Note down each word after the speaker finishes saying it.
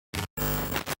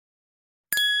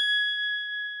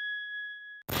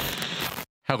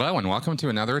Hello and welcome to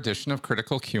another edition of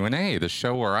Critical Q&A, the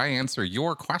show where I answer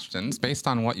your questions based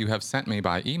on what you have sent me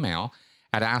by email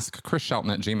at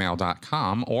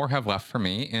askchrisshelton@gmail.com or have left for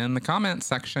me in the comment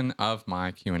section of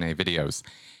my Q&A videos.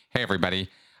 Hey everybody,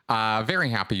 very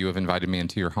happy you have invited me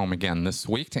into your home again this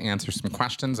week to answer some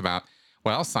questions about,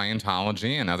 well,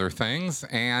 Scientology and other things.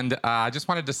 And I just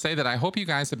wanted to say that I hope you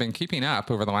guys have been keeping up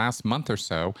over the last month or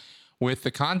so with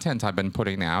the content I've been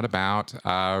putting out about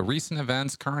recent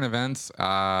events, current events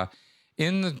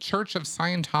in the Church of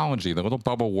Scientology, the little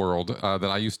bubble world that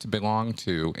I used to belong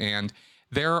to. And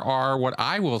there are what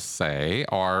I will say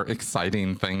are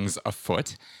exciting things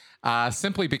afoot,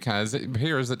 simply because it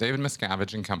appears that David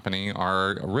Miscavige and company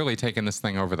are really taking this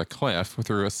thing over the cliff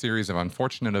through a series of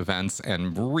unfortunate events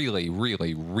and really,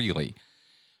 really, really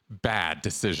bad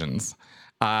decisions.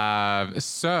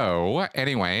 So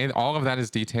anyway, all of that is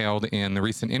detailed in the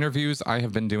recent interviews I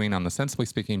have been doing on the Sensibly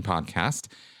Speaking podcast.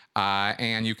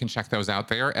 And you can check those out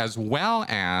there, as well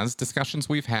as discussions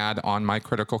we've had on my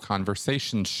Critical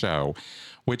Conversations show,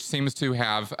 which seems to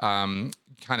have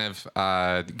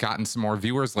gotten some more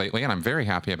viewers lately, and I'm very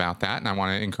happy about that. And I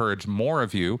want to encourage more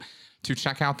of you to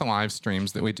check out the live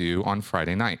streams that we do on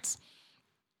Friday nights.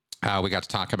 We got to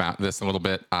talk about this a little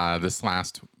bit this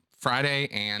last Friday,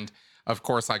 and of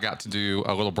course, I got to do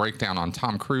a little breakdown on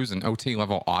Tom Cruise and OT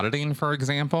level auditing, for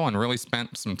example, and really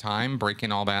spent some time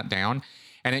breaking all that down.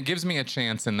 And it gives me a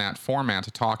chance in that format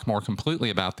to talk more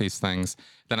completely about these things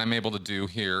than I'm able to do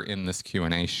here in this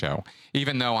Q&A show,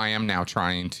 even though I am now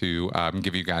trying to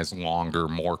give you guys longer,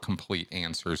 more complete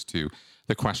answers to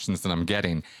the questions that I'm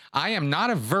getting. I am not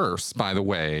averse, by the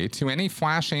way, to any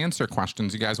flash answer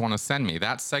questions you guys want to send me.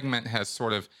 That segment has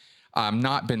sort of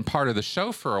not been part of the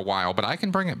show for a while, but I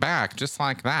can bring it back just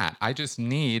like that. I just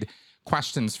need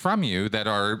questions from you that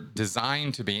are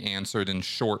designed to be answered in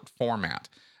short format.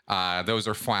 Those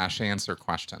are flash answer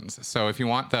questions. So if you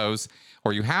want those,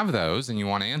 or you have those and you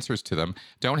want answers to them,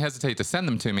 don't hesitate to send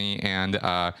them to me, and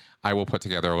I will put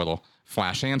together a little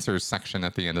flash answers section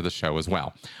at the end of the show as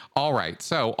well. All right,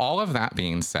 so all of that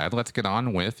being said, let's get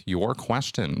on with your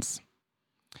questions.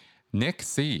 Nick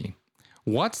C.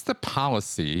 What's the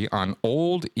policy on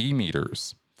old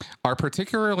e-meters? Are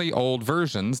particularly old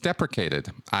versions deprecated,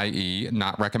 i.e.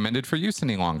 not recommended for use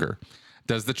any longer?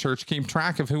 Does the church keep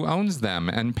track of who owns them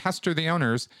and pester the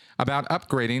owners about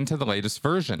upgrading to the latest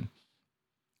version?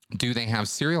 Do they have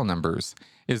serial numbers?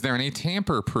 Is there any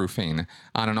tamper-proofing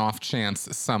on an off chance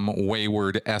some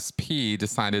wayward SP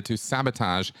decided to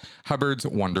sabotage Hubbard's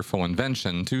wonderful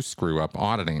invention to screw up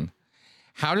auditing?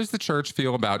 How does the church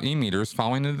feel about e-meters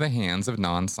falling into the hands of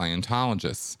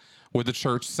non-Scientologists? Would the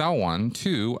church sell one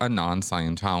to a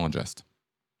non-Scientologist?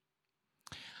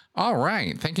 All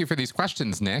right. Thank you for these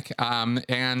questions, Nick.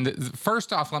 And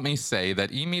first off, let me say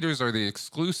that e-meters are the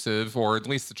exclusive, or at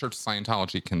least the Church of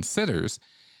Scientology considers,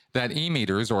 that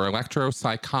e-meters, or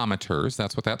electropsychometers,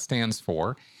 that's what that stands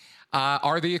for,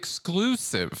 are the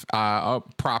exclusive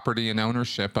property and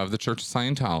ownership of the Church of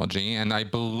Scientology. And I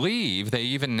believe they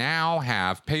even now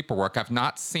have paperwork. I've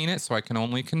not seen it, so I can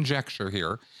only conjecture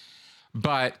here.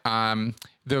 But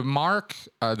the Mark,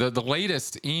 the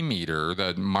latest e-meter,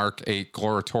 the Mark 8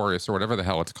 Gloritorius, or whatever the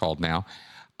hell it's called now,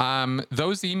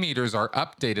 those e-meters are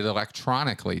updated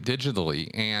electronically,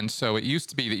 digitally. And so it used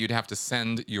to be that you'd have to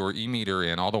send your e-meter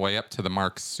in all the way up to the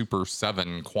Mark Super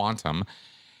 7 Quantum.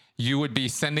 You would be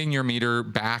sending your meter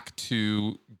back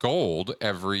to gold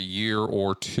every year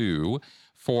or two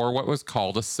for what was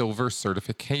called a silver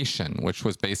certification, which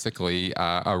was basically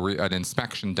an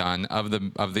inspection done of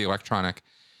the electronic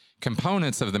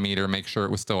components of the meter, make sure it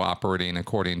was still operating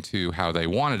according to how they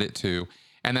wanted it to,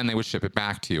 and then they would ship it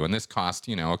back to you. And this cost,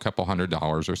 a couple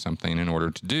 $100 or something in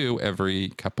order to do every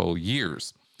couple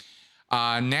years.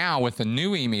 Now with the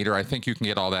new e-meter, I think you can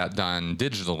get all that done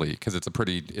digitally, because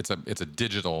it's a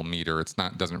digital meter.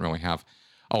 Doesn't really have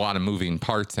a lot of moving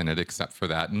parts in it except for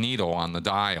that needle on the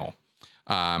dial.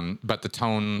 But the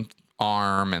tone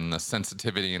arm and the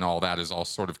sensitivity and all that is all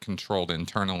sort of controlled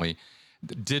internally,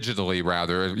 digitally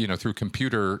rather, through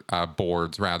computer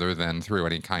boards rather than through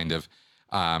any kind of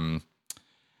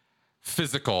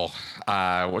physical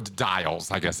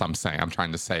dials, I guess I'm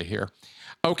trying to say here.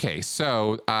 Okay,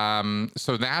 so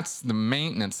that's the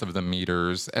maintenance of the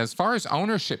meters. As far as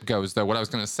ownership goes, though, what I was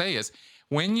going to say is,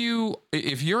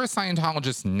 if you're a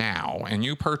Scientologist now and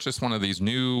you purchase one of these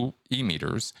new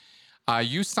e-meters,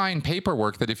 you sign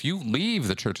paperwork that if you leave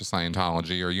the Church of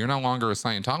Scientology or you're no longer a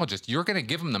Scientologist, you're going to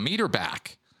give them the meter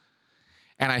back.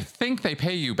 And I think they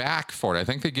pay you back for it. I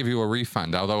think they give you a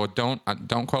refund, although don't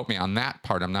quote me on that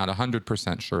part. I'm not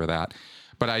 100% sure of that.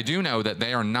 But I do know that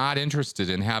they are not interested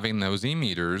in having those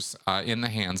e-meters in the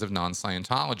hands of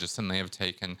non-Scientologists, and they have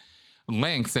taken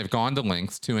they've gone to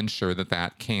lengths to ensure that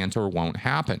that can't or won't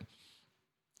happen.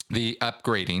 The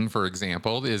upgrading, for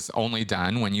example, is only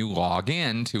done when you log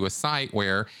in to a site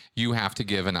where you have to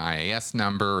give an IAS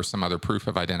number or some other proof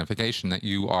of identification that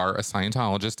you are a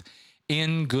Scientologist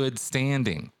in good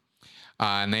standing.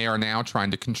 And they are now trying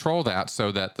to control that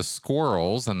so that the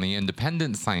squirrels and the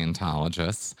independent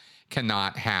Scientologists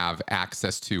cannot have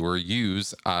access to or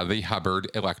use the Hubbard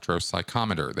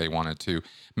electropsychometer. They wanted to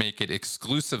make it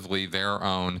exclusively their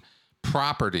own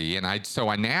property. And I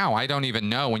don't even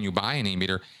know, when you buy an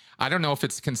e-meter, I don't know if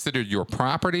it's considered your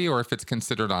property or if it's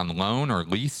considered on loan or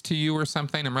lease to you or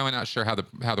something. I'm really not sure how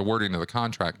the wording of the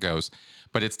contract goes,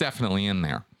 but it's definitely in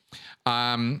there.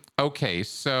 Okay,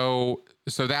 so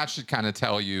that should kind of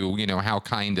tell you, how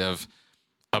kind of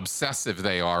obsessive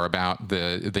they are about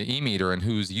the e-meter and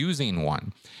who's using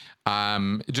one.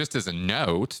 Just as a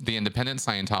note, the independent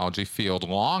Scientology field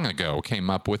long ago came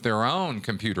up with their own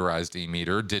computerized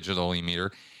e-meter, digital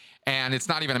e-meter, and it's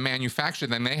not even a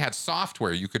manufactured thing. They had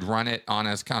software. You could run it on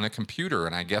a kind of computer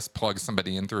and I guess plug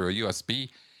somebody in through a USB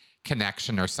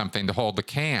connection or something to hold the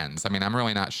cans. I mean, I'm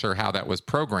really not sure how that was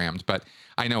programmed, but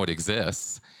I know it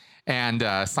exists. And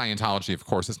Scientology, of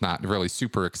course, is not really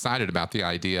super excited about the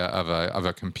idea of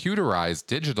a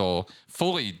computerized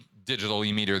fully digital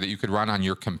e-meter that you could run on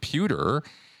your computer.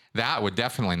 That would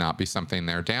definitely not be something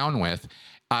they're down with.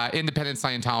 Independent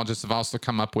Scientologists have also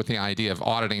come up with the idea of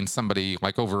auditing somebody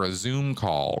like over a Zoom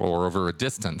call or over a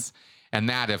distance. And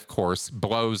that, of course,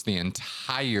 blows the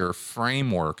entire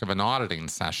framework of an auditing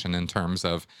session in terms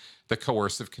of the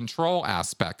coercive control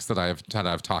aspects that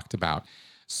I've talked about.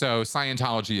 So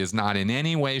Scientology is not in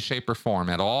any way, shape, or form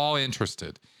at all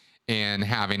interested in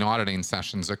having auditing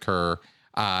sessions occur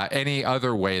any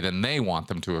other way than they want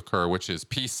them to occur, which is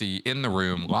PC in the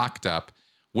room, locked up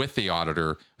with the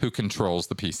auditor who controls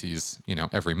the PC's,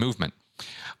 every movement.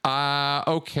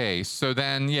 Okay, so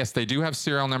then, yes, they do have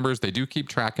serial numbers. They do keep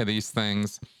track of these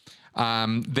things.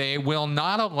 They will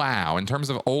not allow, in terms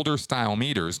of older style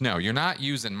meters, no, you're not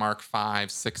using Mark 5,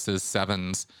 6s,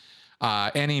 7s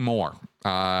anymore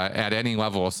at any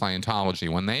level of Scientology.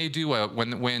 When they do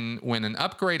when an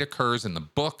upgrade occurs in the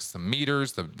books, the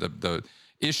meters, the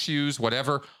issues,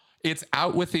 whatever, it's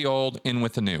out with the old, in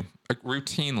with the new.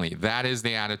 Routinely, that is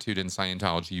the attitude in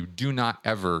Scientology. You do not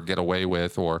ever get away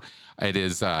with, or it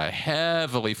is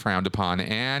heavily frowned upon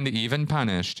and even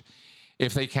punished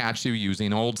if they catch you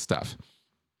using old stuff.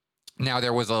 Now,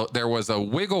 there was a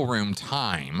wiggle room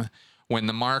time when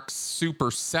the Mark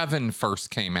Super 7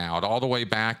 first came out, all the way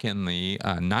back in the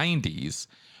 90s,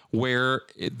 where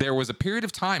there was a period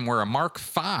of time where a Mark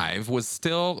 5 was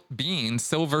still being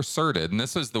silver certed, and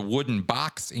this was the wooden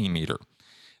box e-meter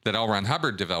that L. Ron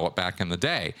Hubbard developed back in the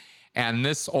day. And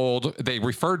they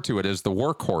referred to it as the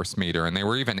workhorse meter, and there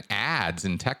were even ads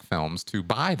in tech films to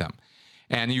buy them.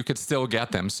 And you could still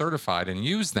get them certified and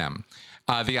use them.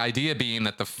 The idea being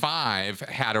that the 5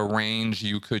 had a range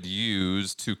you could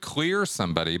use to clear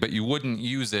somebody, but you wouldn't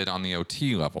use it on the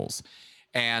OT levels.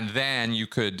 And then you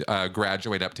could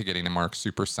graduate up to getting a Mark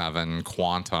Super 7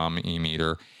 Quantum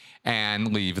e-meter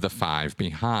and leave the 5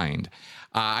 behind.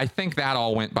 I think that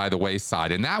all went by the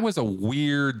wayside. And that was a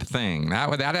weird thing.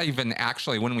 That even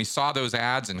actually, when we saw those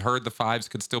ads and heard the 5s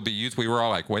could still be used, we were all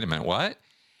like, wait a minute, what?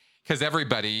 Because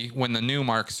everybody, when the new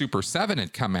Mark Super 7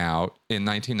 had come out in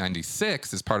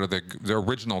 1996 as part of the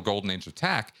original golden age of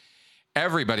tech,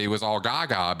 everybody was all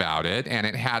gaga about it, and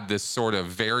it had this sort of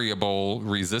variable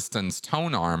resistance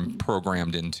tone arm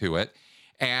programmed into it.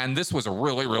 And this was a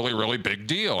really, really, really big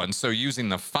deal. And so using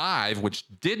the 5, which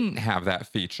didn't have that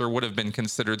feature, would have been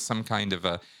considered some kind of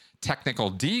a technical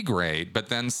degrade, but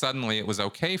then suddenly it was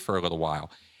okay for a little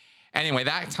while. Anyway,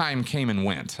 that time came and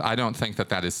went. I don't think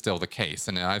that is still the case.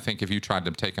 And I think if you tried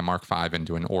to take a Mark 5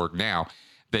 into an org now,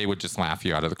 they would just laugh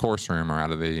you out of the course room or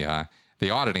out of the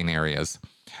auditing areas.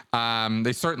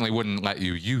 They certainly wouldn't let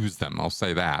you use them, I'll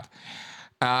say that.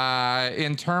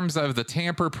 In terms of the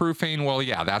tamper proofing, well,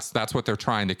 yeah, that's what they're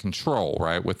trying to control,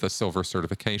 right, with the silver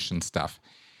certification stuff.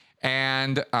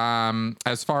 And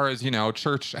as far as,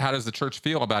 church, how does the church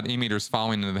feel about e-meters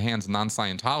falling into the hands of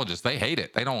non-Scientologists? They hate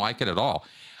it. They don't like it at all.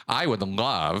 I would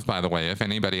love, by the way, if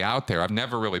anybody out there, I've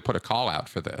never really put a call out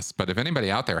for this, but if anybody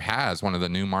out there has one of the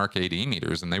new Mark 8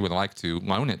 e-meters and they would like to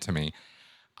loan it to me,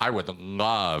 I would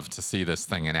love to see this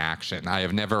thing in action. I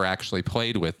have never actually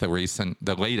played with the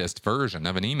latest version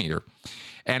of an e-meter.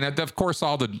 And of course,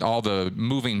 all the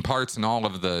moving parts and all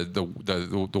of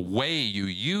the way you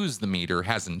use the meter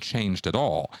hasn't changed at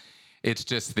all. It's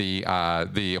just the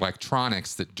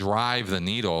electronics that drive the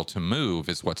needle to move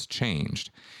is what's changed.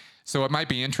 So it might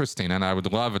be interesting, and I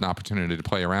would love an opportunity to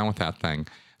play around with that thing.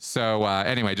 So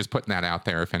anyway, just putting that out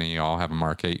there if any of y'all have a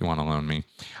Mark 8 you want to loan me.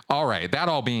 All right, that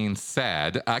all being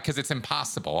said, because it's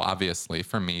impossible, obviously,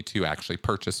 for me to actually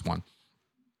purchase one.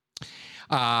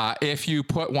 If you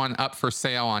put one up for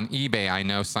sale on eBay, I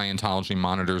know Scientology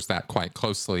monitors that quite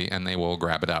closely, and they will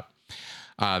grab it up.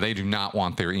 They do not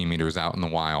want their e-meters out in the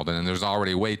wild, and there's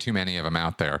already way too many of them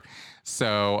out there.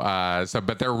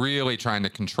 But they're really trying to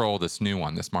control this new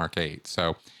one, this Mark 8.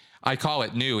 So I call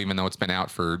it new, even though it's been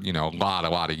out for, a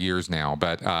lot of years now.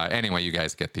 But anyway, you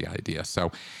guys get the idea.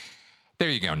 So there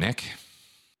you go, Nick.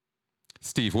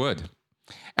 Steve Wood.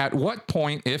 At what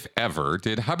point, if ever,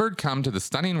 did Hubbard come to the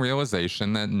stunning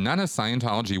realization that none of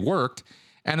Scientology worked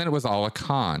and that it was all a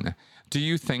con? Do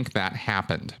you think that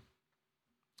happened?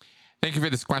 Thank you for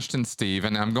this question, Steve,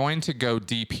 and I'm going to go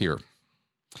deep here.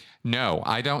 No,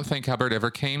 I don't think Hubbard ever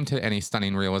came to any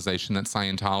stunning realization that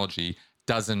Scientology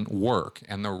doesn't work.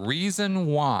 And the reason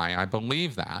why I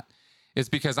believe that is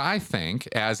because I think,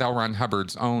 as L. Ron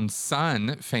Hubbard's own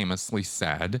son famously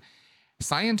said,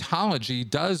 Scientology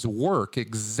does work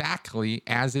exactly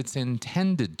as it's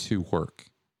intended to work.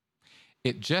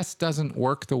 It just doesn't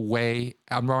work the way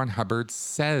L. Ron Hubbard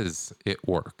says it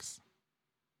works.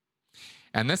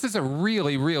 And this is a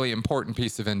really, really important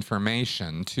piece of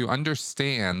information to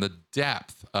understand the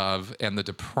depth of and the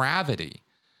depravity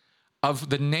of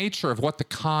the nature of what the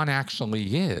con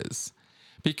actually is.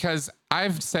 Because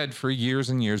I've said for years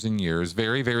and years and years,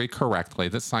 very, very correctly,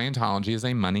 that Scientology is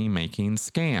a money-making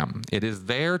scam. It is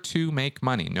there to make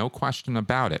money, no question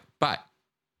about it. But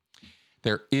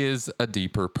there is a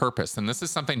deeper purpose. And this is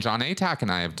something John Atack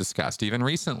and I have discussed, even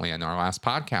recently in our last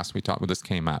podcast we talked when this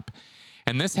came up.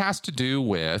 And this has to do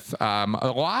with a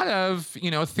lot of,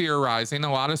 theorizing,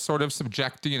 a lot of sort of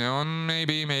subjective,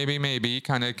 maybe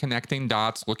kind of connecting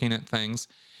dots, looking at things.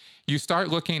 You start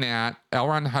looking at L.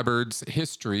 Ron Hubbard's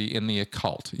history in the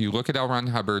occult. You look at L. Ron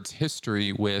Hubbard's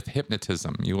history with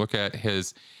hypnotism. You look at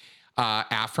his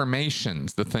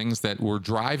affirmations, the things that were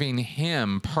driving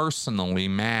him personally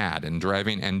mad and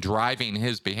driving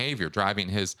his behavior,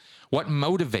 what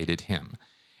motivated him.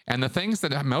 And the things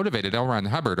that motivated L. Ron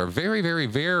Hubbard are very, very,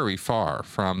 very far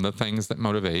from the things that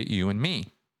motivate you and me.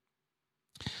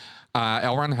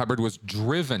 L. Ron Hubbard was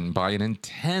driven by an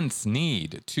intense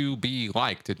need to be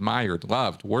liked, admired,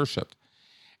 loved, worshipped.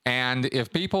 And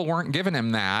if people weren't giving him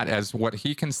that as what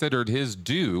he considered his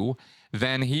due,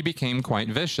 then he became quite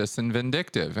vicious and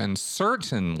vindictive. And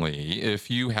certainly, if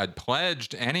you had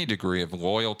pledged any degree of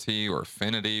loyalty or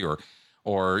affinity or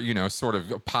sort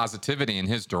of positivity in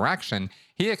his direction,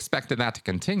 he expected that to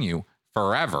continue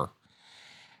forever.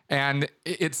 And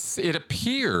it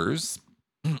appears,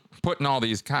 putting all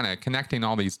these connecting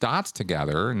all these dots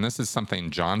together, and this is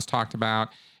something John's talked about.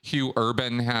 Hugh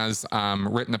Urban has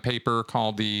written a paper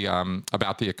called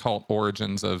about the occult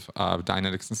origins of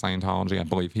Dianetics and Scientology. I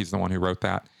believe he's the one who wrote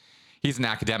that. He's an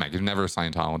academic. He's never a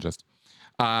Scientologist.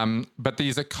 But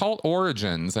these occult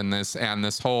origins and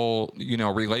this whole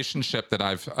relationship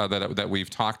that we've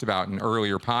talked about in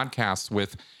earlier podcasts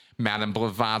with Madame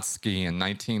Blavatsky and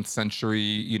 19th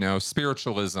century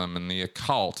spiritualism and the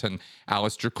occult, and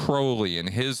Aleister Crowley and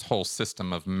his whole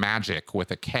system of magic with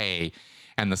a K,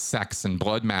 and the sex and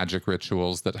blood magic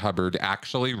rituals that Hubbard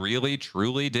actually really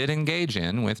truly did engage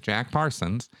in with Jack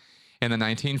Parsons in the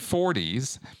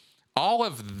 1940s. All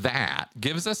of that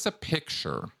gives us a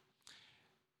picture,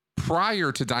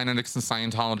 prior to Dianetics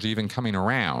and Scientology even coming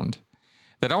around,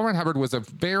 that L. Ron Hubbard was a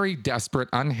very desperate,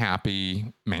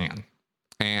 unhappy man.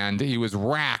 And he was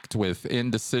racked with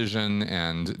indecision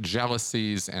and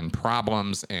jealousies and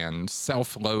problems and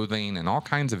self-loathing and all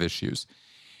kinds of issues.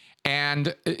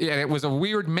 And it was a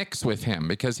weird mix with him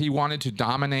because he wanted to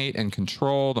dominate and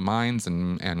control the minds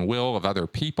and will of other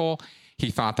people.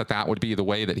 He thought that would be the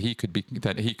way that he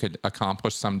could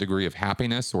accomplish some degree of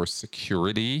happiness or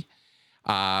security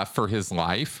for his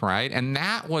life, right? And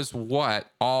that was what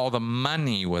all the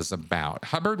money was about.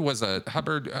 Hubbard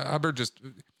just,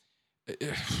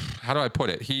 how do I put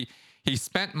it? He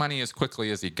spent money as quickly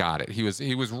as he got it. He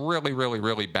was really, really,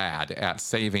 really bad at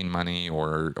saving money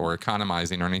or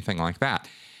economizing or anything like that.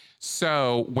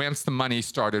 So once the money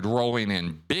started rolling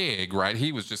in big, right,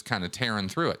 he was just kind of tearing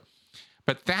through it.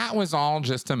 But that was all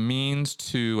just a means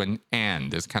to an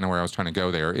end, is kind of where I was trying to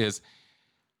go there, is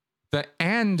the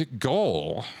end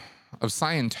goal of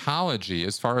Scientology,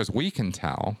 as far as we can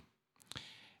tell,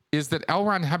 is that L.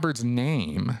 Ron Hubbard's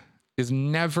name is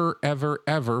never, ever,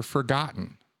 ever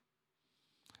forgotten.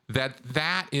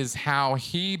 that is how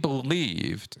he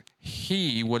believed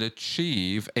he would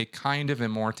achieve a kind of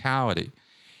immortality.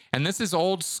 And this is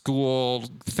old school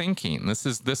thinking. This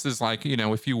is like,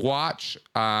 if you watch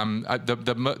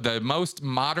the most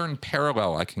modern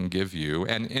parallel I can give you,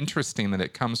 and interesting that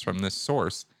it comes from this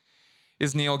source,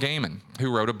 is Neil Gaiman,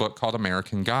 who wrote a book called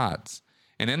American Gods.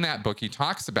 And in that book, he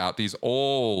talks about these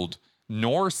old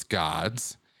Norse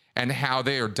gods and how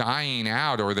they are dying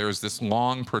out, or there's this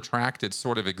long, protracted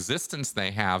sort of existence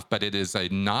they have, but it is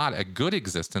not a good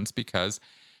existence because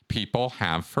people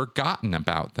have forgotten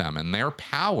about them, and their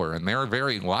power and their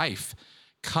very life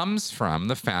comes from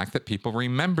the fact that people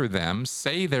remember them,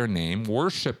 say their name,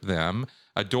 worship them,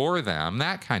 adore them,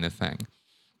 that kind of thing.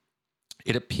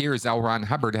 It appears L. Ron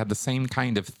Hubbard had the same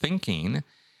kind of thinking,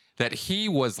 that he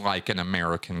was like an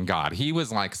American god. He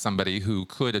was like somebody who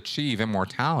could achieve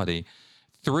immortality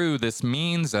through this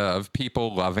means of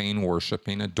people loving,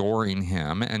 worshiping, adoring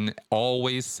him, and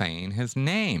always saying his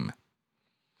name.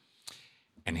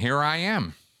 And here I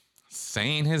am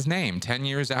saying his name 10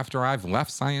 years after I've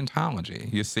left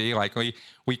Scientology. You see, like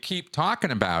we keep talking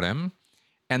about him,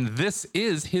 and this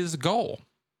is his goal.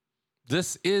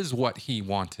 This is what he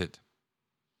wanted.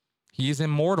 He's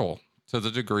immortal to the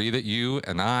degree that you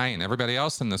and I and everybody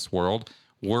else in this world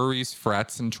worries,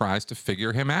 frets, and tries to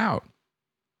figure him out.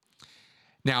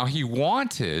 Now, he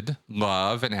wanted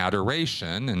love and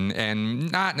adoration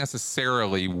and not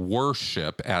necessarily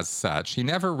worship as such. He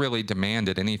never really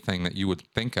demanded anything that you would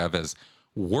think of as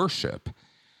worship.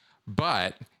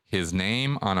 But his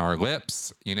name on our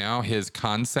lips, his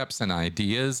concepts and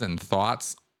ideas and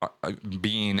thoughts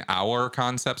being our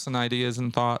concepts and ideas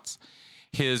and thoughts,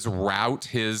 his route,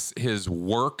 his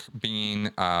work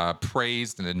being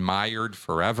praised and admired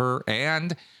forever.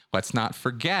 And let's not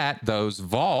forget those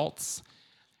vaults,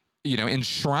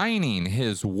 enshrining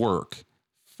his work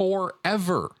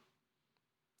forever.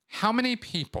 How many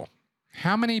people,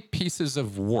 how many pieces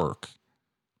of work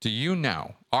do you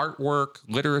know, artwork,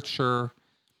 literature,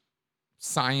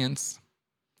 science,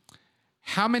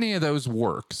 how many of those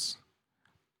works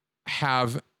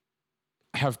have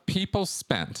people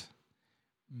spent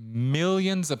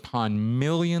millions upon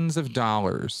millions of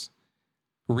dollars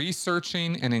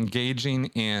researching and engaging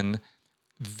in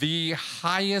the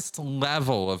highest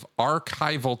level of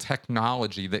archival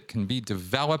technology that can be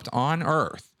developed on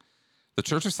Earth? The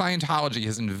Church of Scientology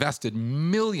has invested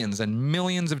millions and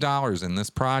millions of dollars in this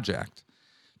project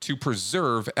to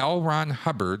preserve L. Ron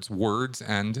Hubbard's words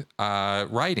and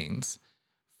writings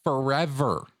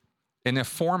forever in a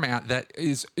format that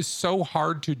is so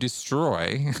hard to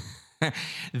destroy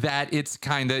that it's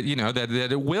kind of,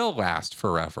 that it will last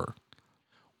forever.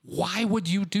 Why would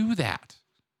you do that?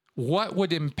 What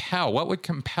would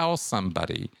compel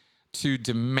somebody to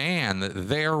demand that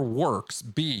their works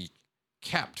be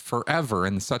kept forever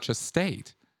in such a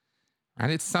state?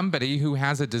 And it's somebody who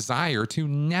has a desire to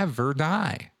never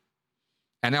die.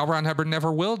 And L. Ron Hubbard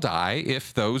never will die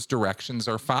if those directions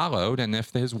are followed and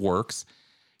if his works,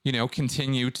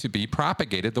 continue to be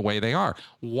propagated the way they are.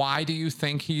 Why do you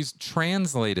think he's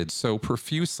translated so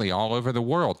profusely all over the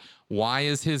world? Why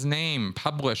is his name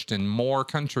published in more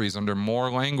countries under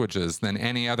more languages than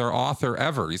any other author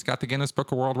ever? He's got the Guinness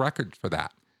Book of World Records for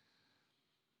that.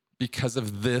 Because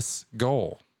of this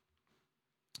goal.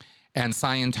 And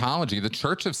Scientology, the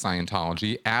Church of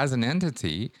Scientology, as an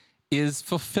entity, is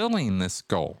fulfilling this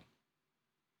goal.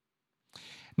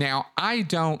 Now, I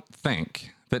don't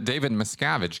think that David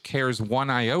Miscavige cares one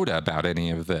iota about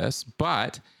any of this,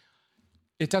 but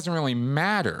it doesn't really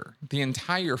matter. The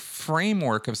entire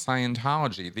framework of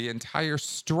Scientology, the entire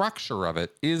structure of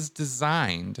it is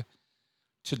designed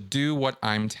to do what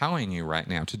I'm telling you right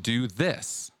now, to do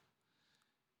this.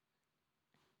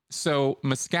 So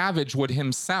Miscavige would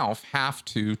himself have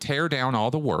to tear down all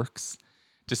the works,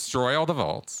 destroy all the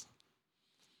vaults,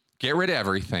 get rid of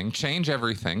everything, change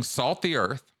everything, salt the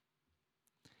earth,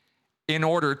 in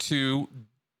order to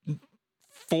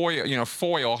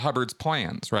foil Hubbard's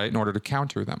plans, right? In order to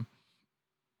counter them.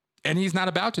 And he's not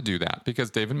about to do that because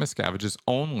David Miscavige's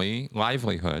only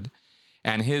livelihood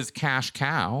and his cash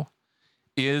cow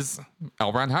is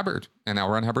L. Ron Hubbard and L.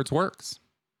 Ron Hubbard's works,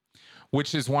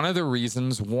 which is one of the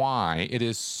reasons why it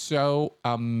is so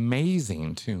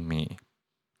amazing to me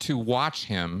to watch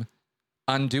him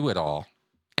undo it all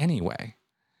anyway,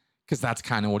 because that's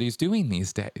kind of what he's doing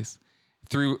these days.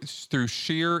 Through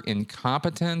sheer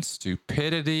incompetence,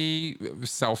 stupidity,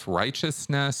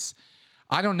 self-righteousness.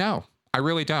 I don't know. I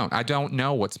really don't. I don't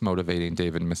know what's motivating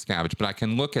David Miscavige, but I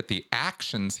can look at the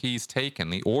actions he's taken,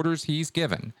 the orders he's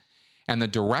given, and the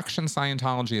direction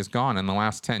Scientology has gone in the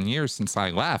last 10 years since I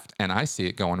left, and I see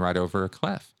it going right over a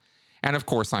cliff. And of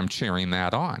course, I'm cheering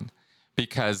that on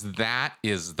because that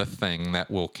is the thing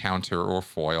that will counter or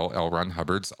foil L. Ron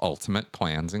Hubbard's ultimate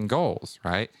plans and goals,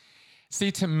 right?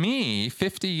 See, to me,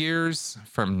 50 years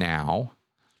from now,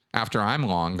 after I'm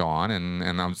long gone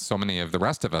and so many of the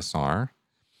rest of us are,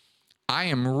 I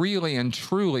am really and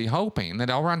truly hoping that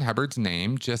L. Ron Hubbard's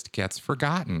name just gets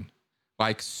forgotten,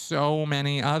 like so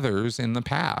many others in the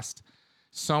past.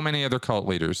 So many other cult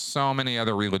leaders, so many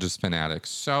other religious fanatics,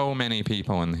 so many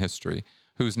people in history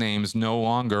whose names no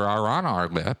longer are on our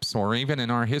lips or even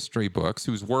in our history books,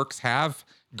 whose works have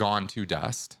gone to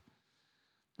dust.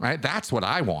 Right? That's what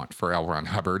I want for L. Ron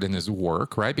Hubbard and his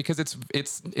work, right? Because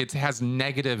it has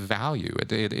negative value.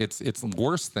 It's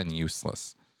worse than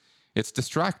useless. It's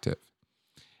destructive.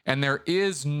 And there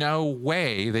is no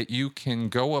way that you can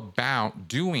go about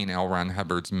doing L. Ron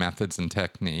Hubbard's methods and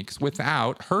techniques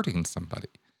without hurting somebody.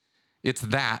 It's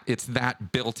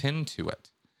that built into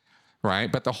it,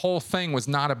 right? But the whole thing was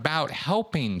not about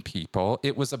helping people.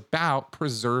 It was about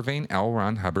preserving L.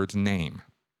 Ron Hubbard's name.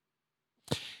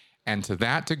 And to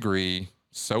that degree,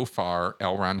 so far,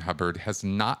 L. Ron Hubbard has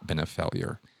not been a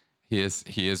failure. He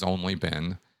has only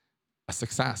been a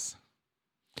success.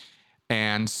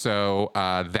 And so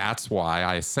that's why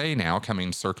I say now,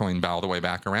 circling all the way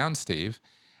back around, Steve,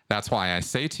 that's why I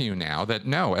say to you now that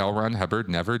no, L. Ron Hubbard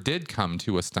never did come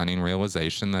to a stunning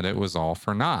realization that it was all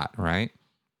for naught, right?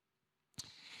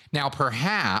 Now,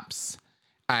 perhaps,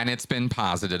 and it's been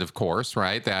posited, of course,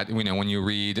 right, that, you know, when you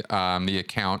read the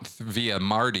account via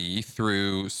Marty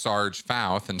through Sarge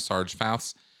Fouth, and Sarge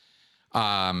Fouth's,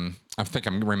 I think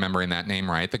I'm remembering that name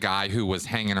right, the guy who was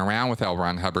hanging around with L.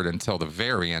 Ron Hubbard until the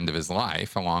very end of his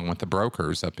life, along with the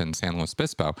brokers up in San Luis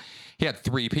Obispo. He had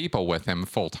 3 people with him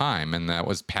full time, and that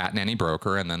was Pat Nenny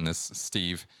Broker and then this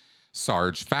Steve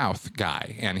Sarge Fouth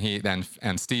guy.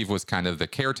 And Steve was kind of the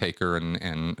caretaker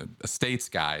and estates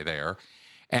guy there.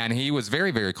 And he was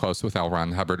very, very close with L.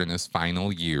 Ron Hubbard in his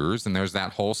final years. And there's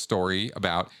that whole story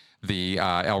about the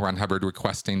L. Ron Hubbard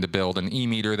requesting to build an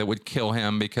e-meter that would kill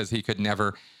him because he could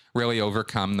never really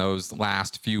overcome those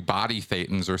last few body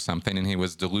thetans or something. And he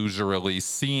was delusionally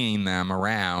seeing them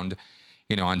around,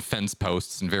 you know, on fence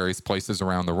posts in various places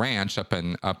around the ranch up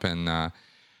in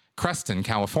Creston,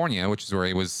 California, which is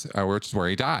where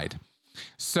he died.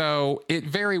 So it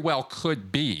very well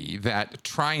could be that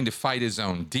trying to fight his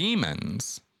own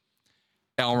demons,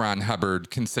 L. Ron Hubbard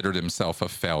considered himself a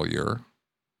failure.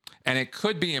 And it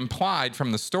could be implied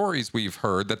from the stories we've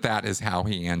heard that that is how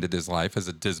he ended his life, as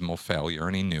a dismal failure,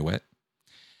 and he knew it.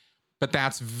 But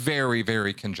that's very,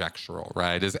 very conjectural,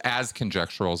 right? As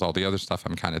conjectural as all the other stuff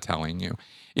I'm kind of telling you.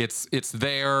 It's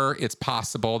there. It's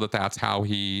possible that that's how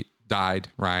he died,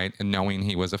 right? And knowing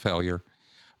he was a failure.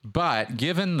 But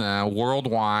given the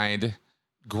worldwide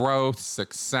growth,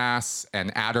 success,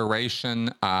 and adoration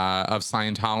of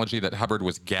Scientology that Hubbard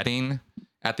was getting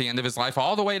at the end of his life,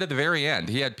 all the way to the very end,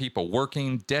 he had people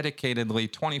working dedicatedly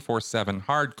 24/7,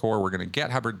 hardcore. We're going to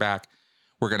get Hubbard back.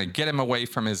 We're going to get him away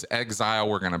from his exile.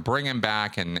 We're going to bring him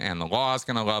back, and the law is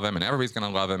going to love him, and everybody's going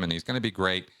to love him, and he's going to be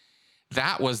great.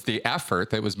 That was the effort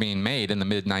that was being made in the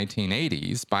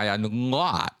mid-1980s by a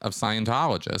lot of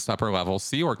Scientologists, upper-level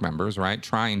Sea Org members, right,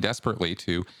 trying desperately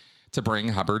to bring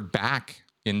Hubbard back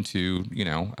into, you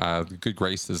know, the good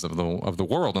graces of the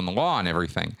world and the law and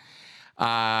everything.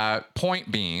 Point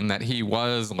being that he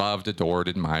was loved, adored,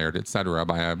 admired, etc.,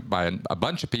 by a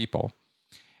bunch of people.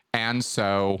 And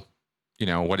so, you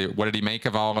know, what did he make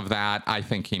of all of that? I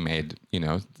think he made, you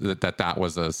know, that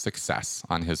was a success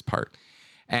on his part.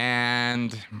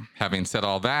 And having said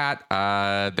all that,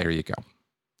 there you go.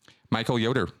 Michael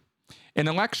Yoder. In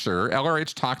a lecture,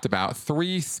 LRH talked about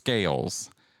 3 scales: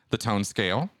 the tone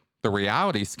scale, the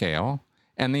reality scale,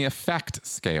 and the effect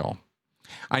scale.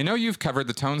 I know you've covered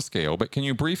the tone scale, but can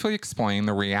you briefly explain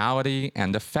the reality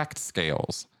and effect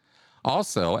scales?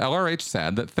 Also, LRH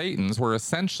said that thetans were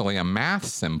essentially a math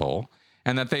symbol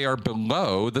and that they are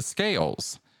below the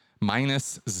scales,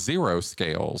 -0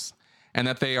 scales, and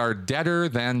that they are deader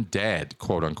than dead,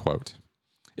 quote unquote.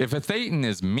 If a thetan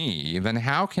is me, then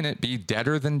how can it be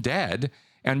deader than dead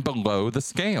and below the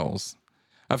scales?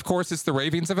 Of course, it's the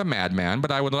ravings of a madman,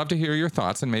 but I would love to hear your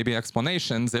thoughts and maybe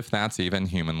explanations if that's even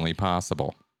humanly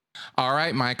possible. All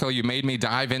right, Michael, you made me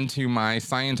dive into my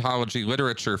Scientology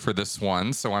literature for this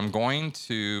one, so I'm going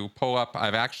to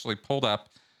I've actually pulled up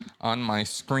on my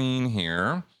screen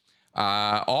here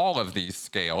all of these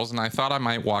scales, and I thought I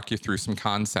might walk you through some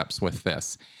concepts with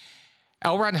this.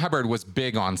 L. Ron Hubbard was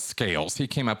big on scales. He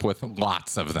came up with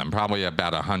lots of them, probably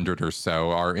about 100 or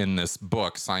so are in this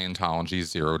book, Scientology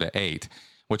 0 to 8.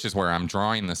 which is where I'm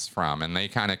drawing this from. And they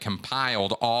kind of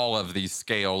compiled all of these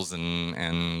scales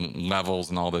and levels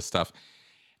and all this stuff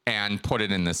and put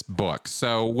it in this book.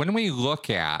 So when we look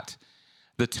at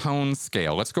the tone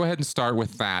scale, let's go ahead and start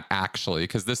with that actually,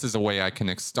 because this is a way I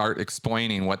can start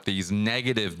explaining what these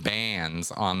negative bands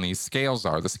on these scales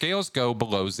are. The scales go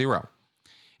below 0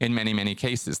 in many, many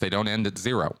cases. They don't end at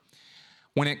 0.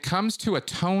 When it comes to a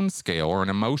tone scale or an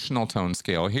emotional tone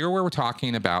scale, here we're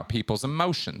talking about people's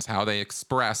emotions, how they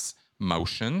express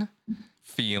motion,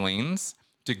 feelings,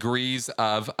 degrees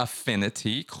of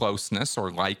affinity, closeness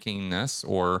or likingness,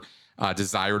 or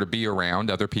desire to be around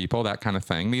other people, that kind of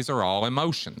thing. These are all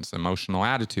emotions, emotional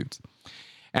attitudes.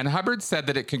 And Hubbard said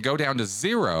that it can go down to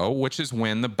 0, which is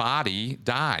when the body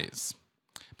dies.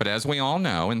 But as we all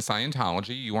know, in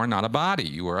Scientology, you are not a body,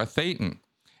 you are a thetan.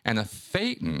 And a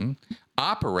thetan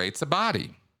operates a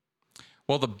body.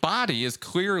 Well, the body is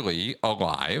clearly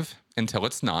alive until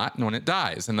it's not, and when it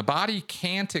dies. And the body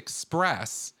can't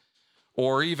express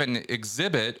or even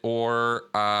exhibit or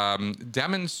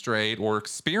demonstrate or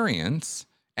experience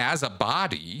as a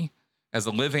body, as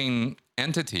a living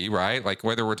entity, right? Like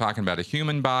whether we're talking about a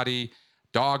human body,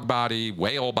 dog body,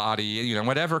 whale body,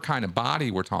 whatever kind of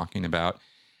body we're talking about,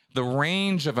 the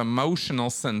range of emotional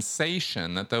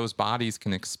sensation that those bodies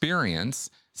can experience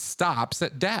stops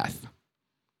at death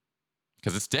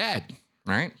because it's dead,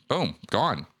 right? Boom,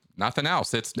 gone. Nothing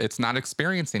else. It's not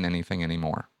experiencing anything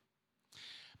anymore.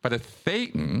 But a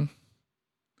thetan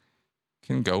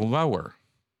can go lower,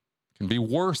 can be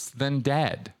worse than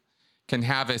dead, can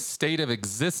have a state of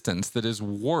existence that is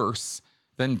worse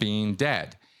than being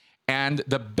dead. And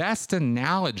the best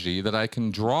analogy that I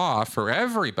can draw for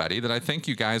everybody that I think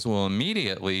you guys will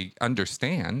immediately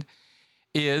understand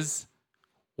is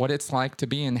what it's like to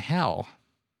be in hell.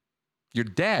 You're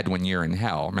dead when you're in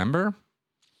hell, remember?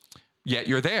 Yet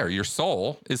you're there. Your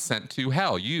soul is sent to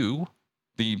hell. You,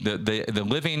 the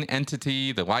living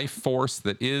entity, the life force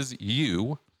that is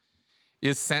you,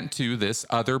 is sent to this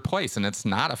other place. And it's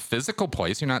not a physical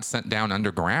place. You're not sent down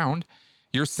underground.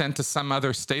 You're sent to some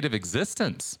other state of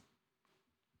existence.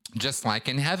 Just like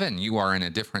in heaven, you are in a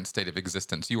different state of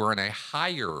existence. You are in a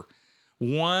higher,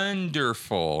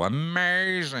 wonderful,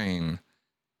 amazing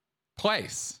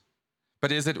place.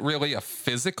 But is it really a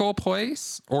physical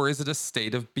place or is it a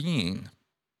state of being?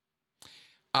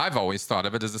 I've always thought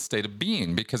of it as a state of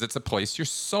being because it's a place your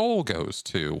soul goes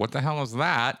to. What the hell is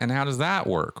that? And how does that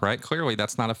work, right? Clearly,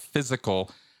 that's not a physical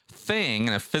thing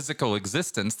and a physical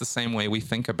existence the same way we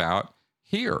think about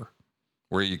here,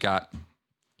 where you got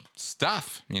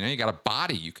stuff, you got a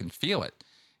body, you can feel it.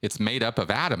 It's made up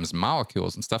of atoms,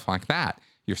 molecules, and stuff like that.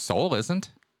 Your soul isn't.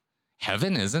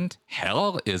 Heaven isn't.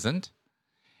 Hell isn't.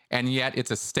 And yet it's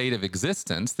a state of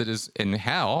existence that is in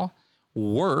hell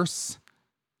worse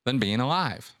than being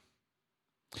alive.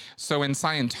 So in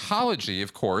Scientology,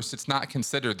 of course, it's not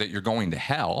considered that you're going to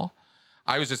hell.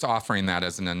 I was just offering that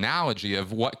as an analogy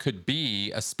of what could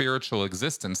be a spiritual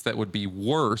existence that would be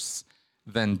worse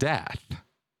than death.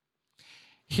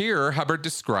 Here, Hubbard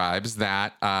describes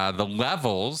that the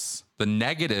levels, the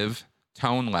negative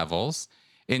tone levels,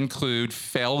 include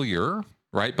failure.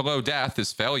 Right below death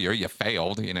is failure. You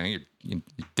failed, you're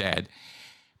dead.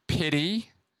 Pity,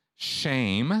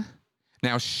 shame.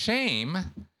 Now, shame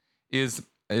is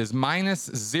minus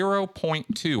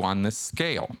 0.2 on this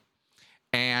scale.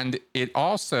 And it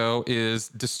also is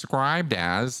described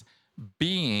as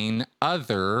being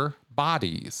other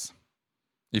bodies.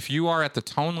 If you are at the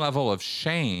tone level of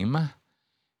shame,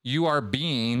 you are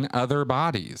being other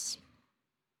bodies.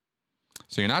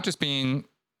 So you're not just being,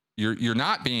 you're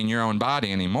not being your own body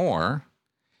anymore,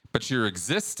 but you're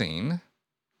existing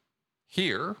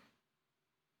here,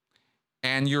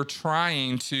 and you're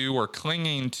trying to or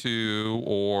clinging to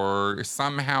or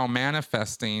somehow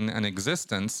manifesting an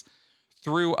existence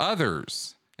through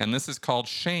others. And this is called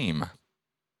shame.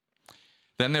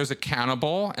 Then there's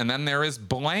accountable, and then there is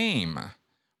blame,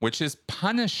 which is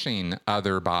punishing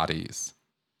other bodies.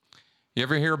 You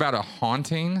ever hear about a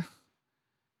haunting,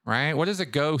 right? What is a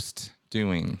ghost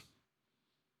doing?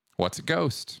 What's a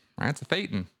ghost, right? It's a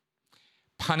thetan.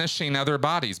 Punishing other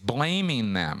bodies,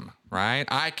 blaming them, right?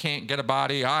 I can't get a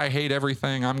body. I hate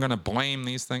everything. I'm going to blame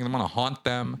these things. I'm going to haunt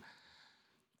them.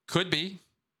 Could be,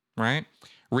 right?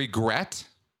 Regret,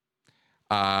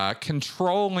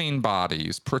 controlling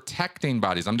bodies, protecting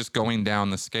bodies. I'm just going down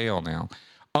the scale now.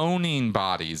 Owning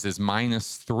bodies is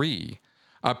 -3.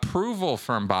 Approval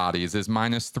from bodies is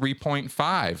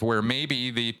 -3.5, where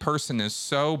maybe the person is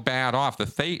so bad off, the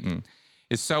thetan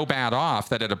is so bad off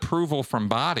that at approval from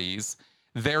bodies,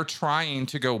 they're trying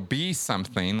to go be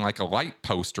something like a light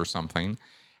post or something.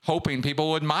 hoping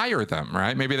people admire them,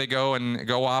 right? Maybe they go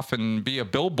off and be a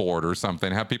billboard or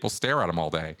something, have people stare at them all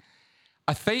day.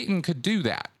 A thetan could do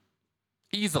that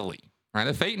easily, right?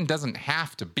 A thetan doesn't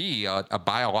have to be a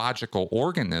biological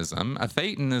organism. A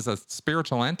thetan is a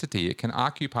spiritual entity. It can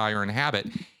occupy or inhabit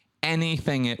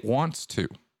anything it wants to.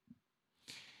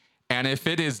 And if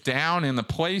it is down in the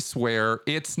place where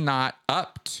it's not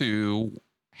up to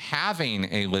having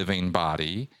a living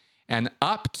body and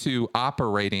up to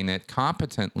operating it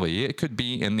competently, it could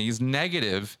be in these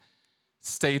negative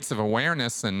states of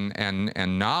awareness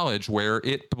and knowledge where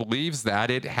it believes that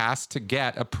it has to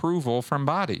get approval from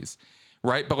bodies.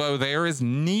 Right below there is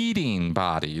needing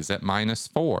bodies at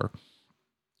 -4,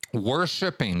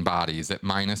 worshiping bodies at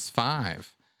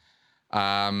 -5.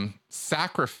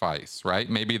 Sacrifice, right?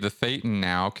 Maybe the thetan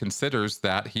now considers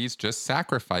that he's just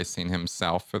sacrificing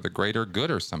himself for the greater good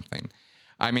or something.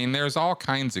 I mean, there's all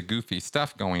kinds of goofy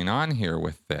stuff going on here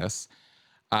with this.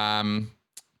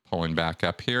 Pulling back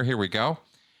up here. Here we go.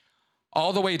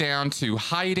 All the way down to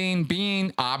hiding.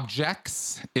 Being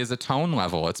objects is a tone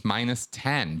level. It's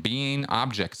 -10. Being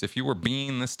objects. If you were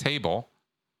being this table,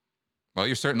 well,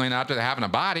 you're certainly not having a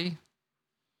body.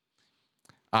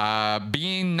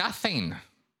 Being nothing,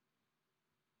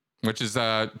 which is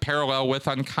a parallel with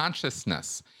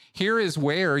unconsciousness. Here is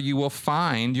where you will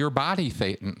find your body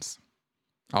thetans.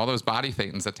 All those body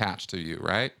thetans attached to you,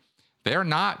 right? They're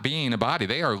not being a body.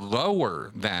 They are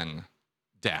lower than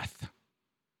death.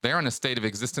 They're in a state of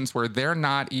existence where they're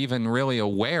not even really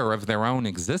aware of their own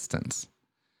existence.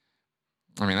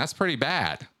 I mean, that's pretty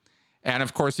bad. And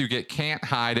of course, you get can't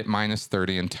hide at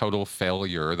 -30 and total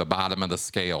failure, the bottom of the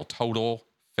scale, total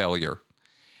failure.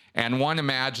 And one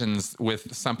imagines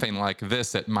with something like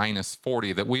this at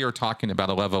 -40 that we are talking about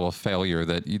a level of failure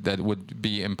that would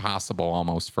be impossible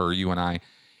almost for you and I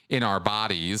in our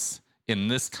bodies in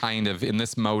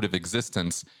this mode of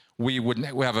existence. We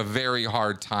have a very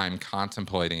hard time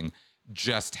contemplating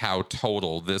just how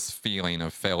total this feeling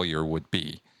of failure would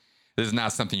be. This is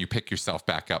not something you pick yourself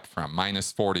back up from.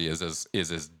 -40 is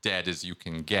as dead as you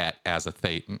can get as a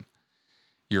thetan.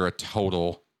 You're a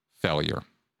total failure.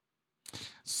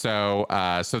 So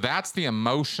that's the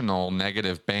emotional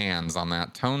negative bands on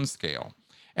that tone scale.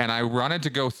 And I wanted to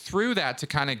go through that to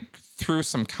kind of throw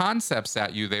some concepts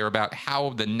at you there about how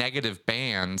the negative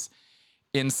bands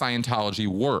in Scientology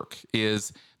work.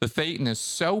 Is the thetan is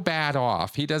so bad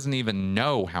off, he doesn't even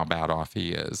know how bad off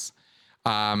he is.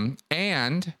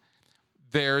 And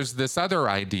there's this other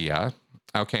idea.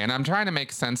 Okay, and I'm trying to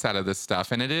make sense out of this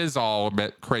stuff, and it is all a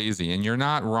bit crazy. And you're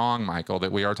not wrong, Michael,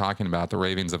 that we are talking about the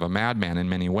ravings of a madman in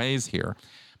many ways here.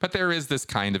 But there is this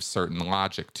kind of certain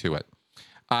logic to it.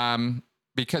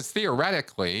 Because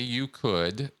theoretically, you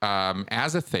could,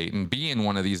 as a thetan, be in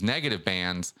one of these negative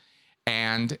bands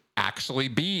and actually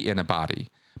be in a body.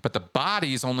 But the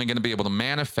body is only going to be able to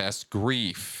manifest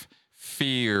grief,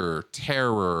 fear,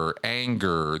 terror,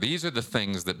 anger. These are the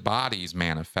things that bodies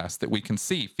manifest that we can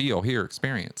see, feel, hear,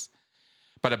 experience.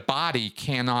 But a body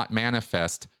cannot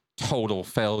manifest total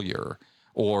failure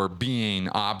or being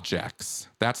objects.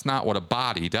 That's not what a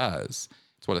body does.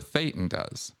 It's what a thetan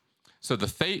does. So the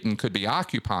thetan could be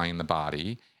occupying the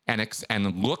body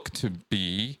and look to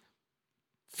be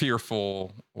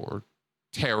fearful or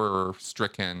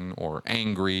terror-stricken or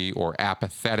angry or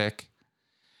apathetic.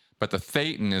 But the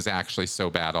thetan is actually so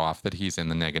bad off that he's in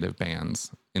the negative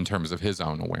bands in terms of his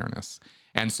own awareness.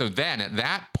 And so then at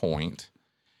that point,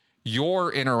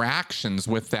 your interactions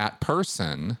with that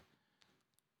person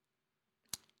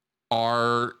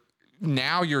are,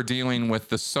 now you're dealing with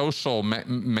the social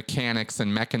mechanics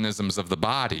and mechanisms of the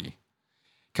body.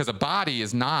 Because a body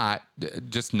is not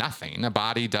just nothing. A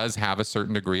body does have a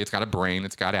certain degree. It's got a brain.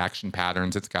 It's got action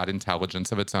patterns. It's got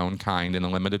intelligence of its own kind in a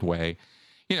limited way.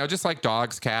 You know, just like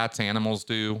dogs, cats, animals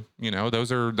do. You know,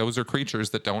 those are creatures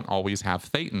that don't always have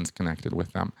thetans connected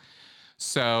with them.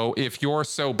 So if you're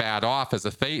so bad off as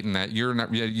a thetan that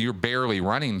you're barely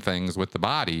running things with the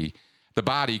body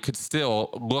could still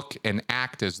look and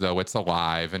act as though it's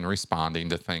alive and responding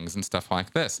to things and stuff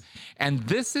like this. And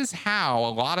this is how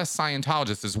a lot of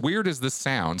Scientologists, as weird as this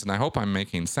sounds, and I hope I'm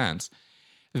making sense,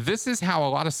 this is how a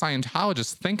lot of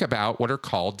Scientologists think about what are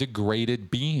called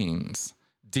degraded beings,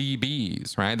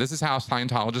 DBs, right? This is how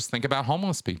Scientologists think about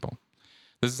homeless people.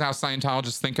 This is how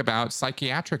Scientologists think about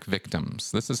psychiatric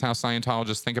victims. This is how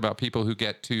Scientologists think about people who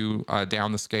get too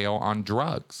down the scale on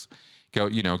drugs.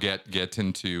 Get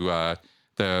into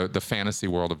the fantasy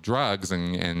world of drugs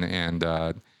and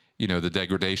the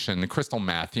degradation, the crystal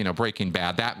meth, Breaking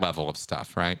Bad, that level of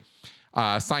stuff, right?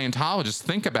 Scientologists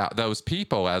think about those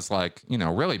people as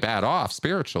really bad off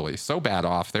spiritually, so bad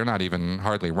off they're not even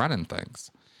hardly running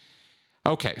things.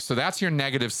 Okay, so that's your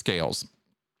negative scales.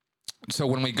 So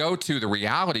when we go to the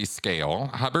reality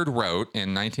scale, Hubbard wrote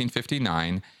in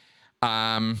 1959,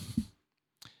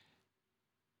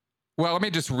 well, let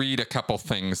me just read a couple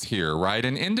things here, right?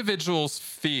 An individual's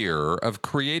fear of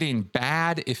creating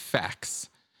bad effects,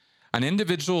 an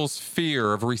individual's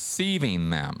fear of receiving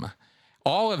them,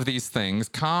 all of these things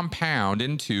compound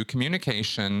into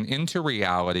communication, into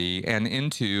reality, and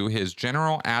into his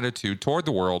general attitude toward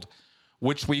the world,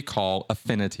 which we call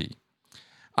affinity.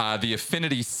 The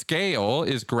affinity scale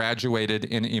is graduated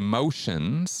in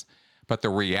emotions, but the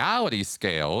reality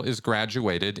scale is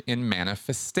graduated in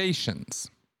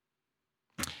manifestations.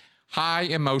 High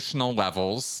emotional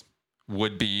levels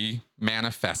would be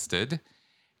manifested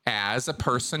as a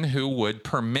person who would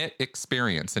permit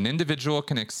experience. An individual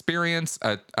can experience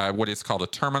what is called a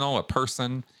terminal, a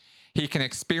person. He can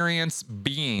experience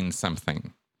being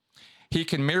something. He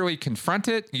can merely confront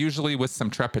it, usually with some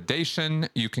trepidation.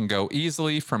 You can go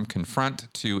easily from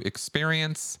confront to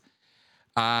experience.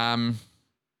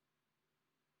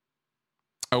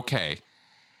 Okay.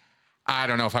 I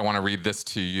don't know if I want to read this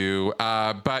to you,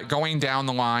 but going down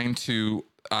the line to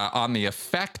on the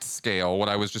effect scale, what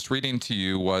I was just reading to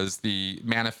you was the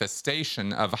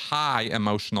manifestation of high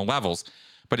emotional levels.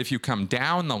 But if you come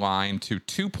down the line to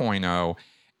 2.0,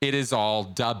 it is all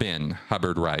dub-in,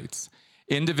 Hubbard writes.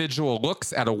 Individual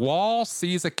looks at a wall,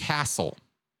 sees a castle.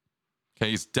 Okay,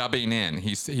 he's dubbing in.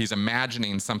 He's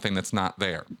imagining something that's not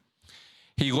there.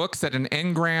 He looks at an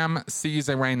engram, sees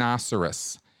a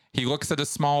rhinoceros. He looks at a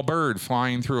small bird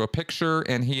flying through a picture,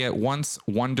 and he at once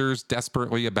wonders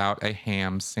desperately about a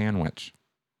ham sandwich.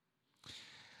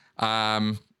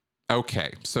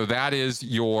 Okay, so that is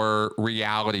your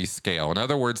reality scale. In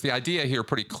other words, the idea here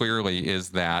pretty clearly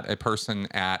is that a person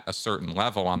at a certain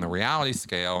level on the reality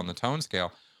scale and the tone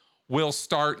scale will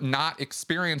start not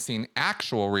experiencing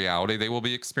actual reality. They will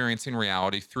be experiencing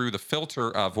reality through the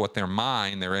filter of what their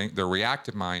mind, their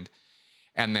reactive mind,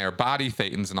 and their body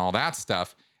thetans and all that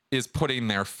stuff is putting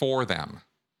there for them.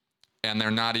 And they're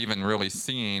not even really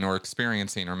seeing or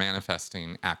experiencing or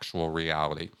manifesting actual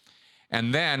reality.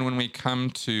 And then when we come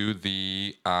to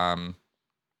the,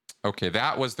 okay,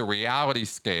 that was the reality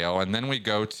scale. And then we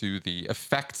go to the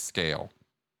effect scale.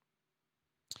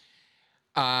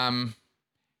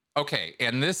 Okay,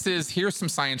 and here's some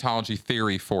Scientology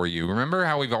theory for you. Remember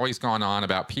how we've always gone on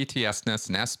about PTSdness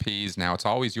and SPs, now it's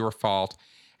always your fault,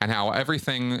 and how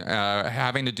everything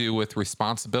having to do with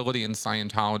responsibility in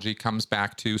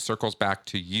Scientology circles back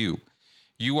to you.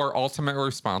 You are ultimately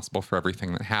responsible for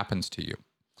everything that happens to you.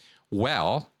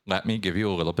 Well, let me give you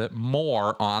a little bit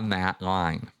more on that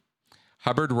line.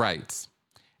 Hubbard writes,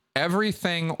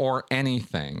 everything or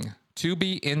anything to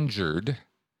be injured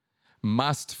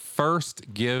must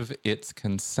first give its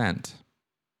consent.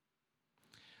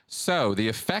 So the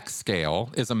effect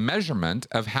scale is a measurement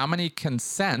of how many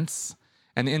consents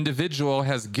an individual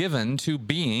has given to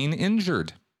being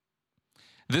injured.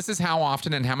 This is how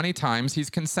often and how many times he's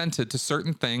consented to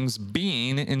certain things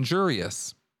being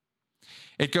injurious.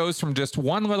 It goes from just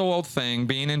one little old thing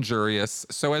being injurious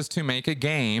so as to make a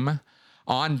game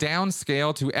on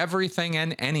downscale to everything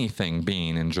and anything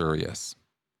being injurious.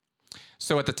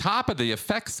 So at the top of the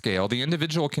effect scale, the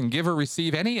individual can give or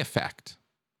receive any effect.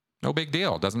 No big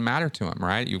deal. It doesn't matter to him,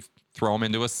 right? You throw him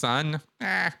into a sun,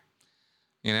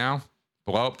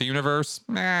 blow up the universe,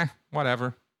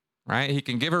 whatever, right? He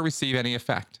can give or receive any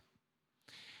effect.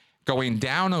 Going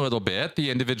down a little bit, the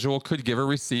individual could give or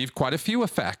receive quite a few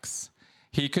effects.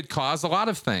 He could cause a lot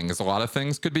of things. A lot of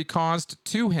things could be caused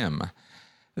to him.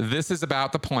 This is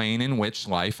about the plane in which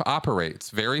life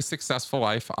operates. Very successful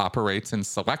life operates in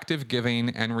selective giving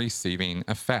and receiving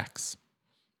effects.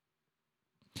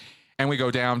 And we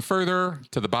go down further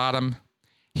to the bottom.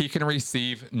 He can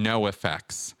receive no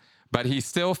effects, but he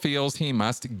still feels he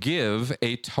must give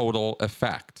a total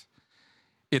effect.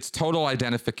 It's total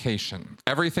identification.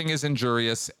 Everything is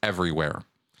injurious everywhere.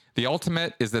 The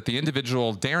ultimate is that the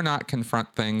individual dare not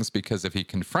confront things because if he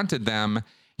confronted them,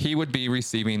 he would be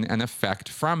receiving an effect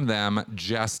from them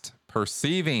just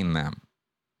perceiving them.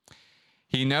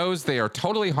 He knows they are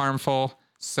totally harmful,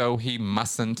 so he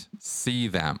mustn't see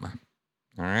them.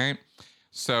 All right?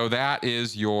 So that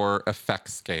is your effect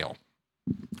scale.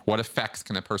 What effects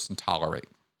can a person tolerate?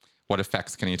 What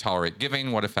effects can he tolerate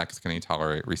giving? What effects can he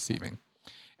tolerate receiving?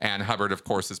 And Hubbard, of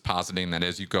course, is positing that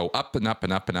as you go up and up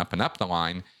and up and up and up the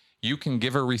line, you can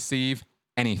give or receive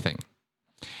anything.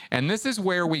 And this is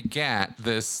where we get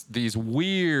these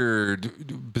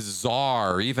weird,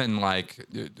 bizarre, even like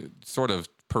sort of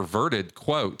perverted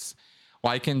quotes,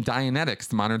 like in Dianetics,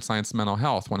 the Modern Science of Mental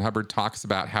Health, when Hubbard talks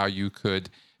about how you could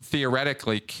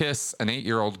theoretically kiss an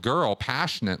 8-year-old girl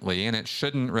passionately, and it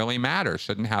shouldn't really matter,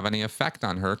 shouldn't have any effect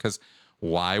on her, because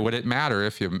why would it matter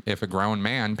if a grown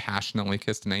man passionately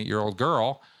kissed an 8-year-old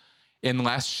girl,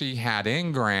 unless she had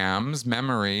engrams,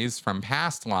 memories from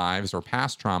past lives or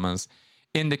past traumas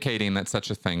indicating that such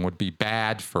a thing would be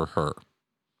bad for her.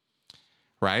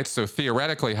 Right? So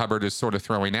theoretically, Hubbard is sort of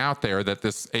throwing out there that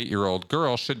this 8-year-old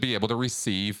girl should be able to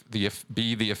receive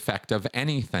be the effect of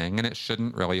anything, and it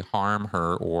shouldn't really harm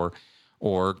her or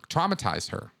traumatize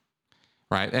her.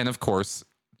 Right? And of course,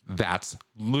 that's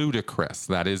ludicrous.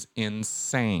 That is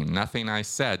insane. Nothing I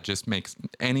said just makes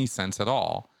any sense at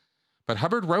all. But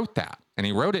Hubbard wrote that, and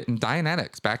he wrote it in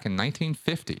Dianetics back in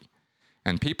 1950,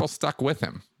 and people stuck with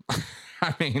him.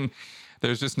 I mean,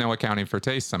 there's just no accounting for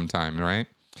taste sometimes, right?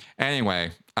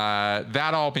 Anyway,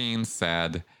 that all being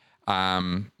said,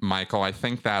 Michael, I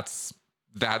think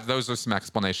those are some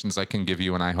explanations I can give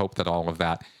you, and I hope that all of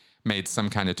that made some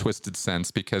kind of twisted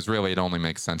sense, because really it only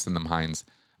makes sense in the minds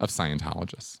of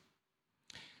Scientologists.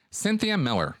 Cynthia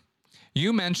Miller,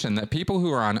 you mentioned that people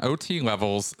who are on OT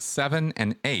levels 7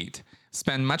 and 8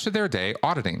 spend much of their day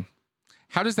auditing.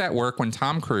 How does that work when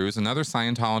Tom Cruise and other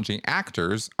Scientology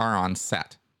actors are on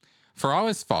set? For all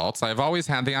his faults, I've always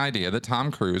had the idea that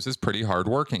Tom Cruise is pretty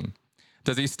hardworking.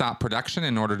 Does he stop production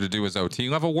in order to do his OT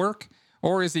level work?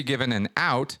 Or is he given an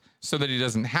out so that he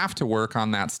doesn't have to work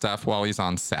on that stuff while he's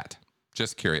on set?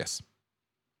 Just curious.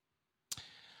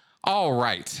 All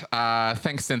right.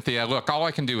 Thanks, Cynthia. Look, all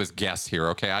I can do is guess here,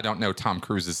 okay? I don't know Tom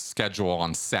Cruise's schedule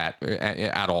on set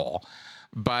at all.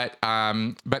 But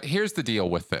here's the deal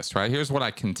with this, right? Here's what I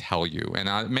can tell you.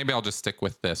 And maybe I'll just stick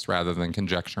with this rather than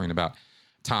conjecturing about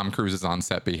Tom Cruise's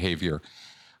on-set behavior.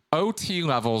 OT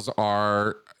levels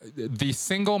are the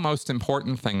single most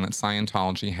important thing that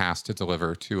Scientology has to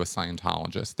deliver to a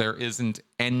Scientologist. There isn't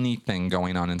anything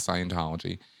going on in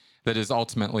Scientology that is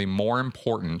ultimately more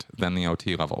important than the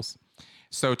OT levels.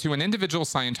 So to an individual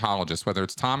Scientologist, whether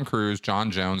it's Tom Cruise, John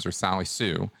Jones, or Sally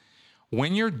Sue,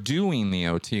 when you're doing the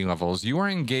OT levels, you are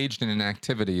engaged in an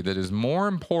activity that is more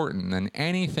important than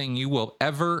anything you will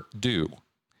ever do.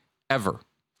 Ever.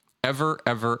 Ever,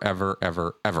 ever, ever,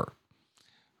 ever, ever.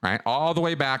 Right? All the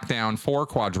way back down 4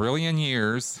 quadrillion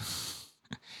years.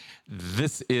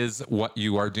 This is what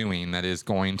you are doing that is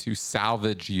going to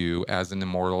salvage you as an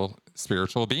immortal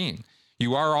spiritual being.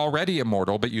 You are already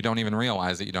immortal, but you don't even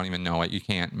realize it. You don't even know it. You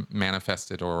can't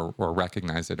manifest it or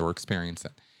recognize it or experience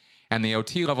it. And the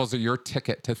OT levels are your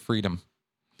ticket to freedom.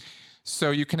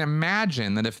 So you can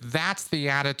imagine that if that's the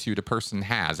attitude a person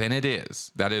has, and it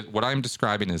is, that is what I'm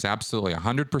describing is absolutely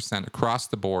 100% across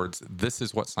the boards. This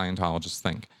is what Scientologists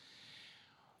think.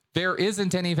 There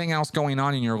isn't anything else going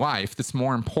on in your life that's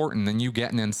more important than you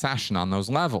getting in session on those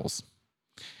levels.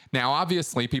 Now,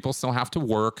 obviously, people still have to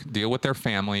work, deal with their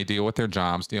family, deal with their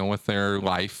jobs, deal with their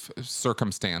life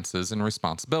circumstances and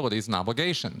responsibilities and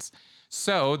obligations.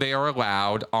 So they are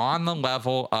allowed on the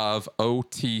level of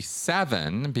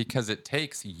OT7, because it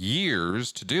takes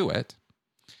years to do it,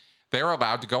 they're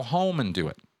allowed to go home and do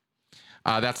it.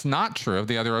 That's not true of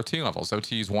the other OT levels.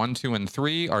 OTs 1, 2, and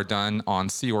 3 are done on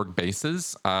Sea Org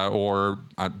bases or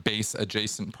base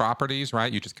adjacent properties,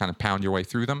 right? You just kind of pound your way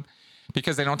through them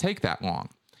because they don't take that long.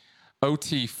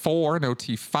 OT4 and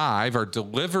OT5 are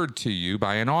delivered to you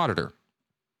by an auditor.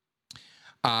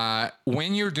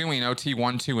 When you're doing OT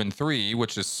 1, 2, and 3,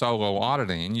 which is solo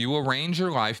auditing, you arrange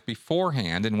your life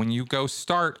beforehand. And when you go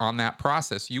start on that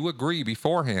process, you agree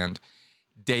beforehand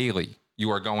daily.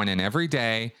 You are going in every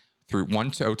day through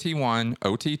OT1,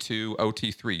 OT2,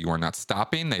 OT3. You are not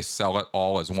stopping. They sell it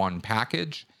all as one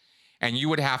package. And you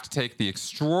would have to take the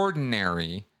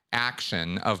extraordinary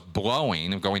action of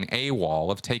blowing, of going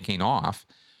AWOL, of taking off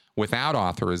without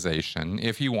authorization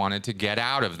if you wanted to get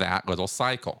out of that little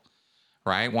cycle.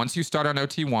 Right? Once you start on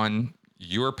OT1,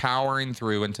 you're powering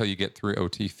through until you get through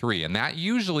OT3. And that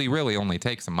usually really only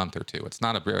takes a month or two. It's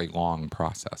not a very long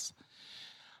process.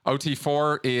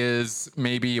 OT4 is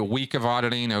maybe a week of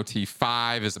auditing.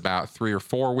 OT5 is about 3 or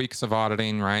 4 weeks of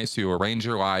auditing, right? So you arrange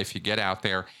your life, you get out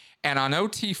there. And on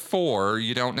OT4,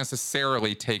 you don't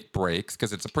necessarily take breaks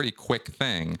because it's a pretty quick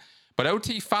thing. But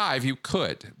OT5, you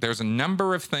could. There's a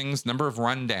number of things, number of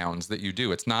rundowns that you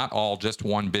do. It's not all just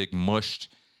one big mushed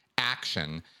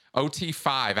action.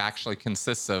 OT5 actually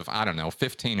consists of,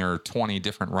 15 or 20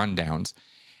 different rundowns.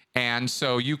 And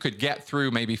so you could get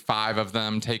through maybe 5 of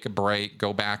them, take a break,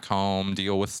 go back home,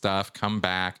 deal with stuff, come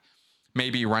back.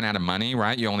 Maybe you run out of money,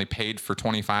 right? You only paid for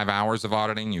 25 hours of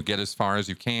auditing. You get as far as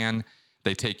you can.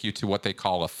 They take you to what they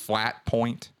call a flat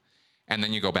point, and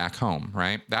then you go back home,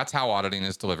 right? That's how auditing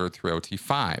is delivered through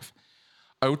OT5.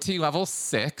 OT level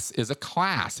 6 is a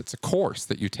class. It's a course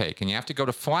that you take, and you have to go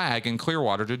to Flag in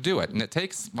Clearwater to do it. And it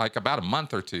takes like about a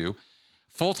month or two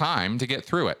full time to get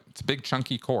through it. It's a big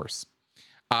chunky course.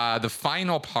 The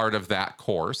final part of that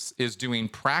course is doing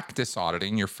practice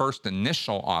auditing, your first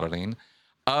initial auditing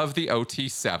of the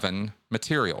OT7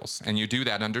 materials. And you do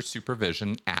that under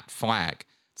supervision at Flag.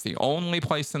 It's the only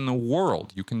place in the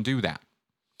world you can do that.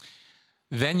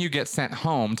 Then you get sent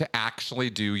home to actually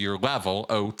do your level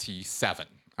OT7.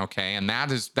 Okay. And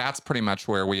that's pretty much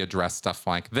where we address stuff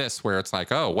like this, where it's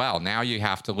like, oh, well, now you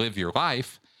have to live your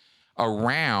life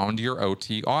around your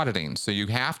OT auditing. So you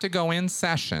have to go in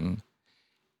session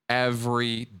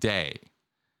every day.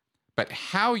 But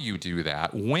how you do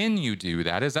that, when you do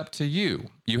that, is up to you.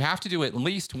 You have to do at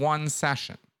least one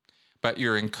session, but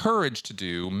you're encouraged to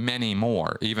do many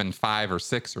more, even 5 or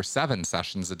 6 or 7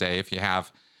 sessions a day if you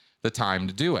have the time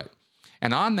to do it.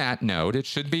 And on that note, it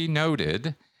should be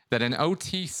noted that an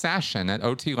OT session at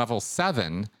OT level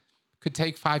 7 could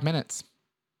take 5 minutes,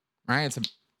 right? It's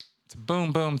a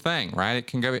boom, boom thing, right? It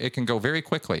can go very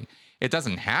quickly. It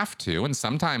doesn't have to, and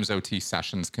sometimes OT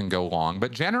sessions can go long, but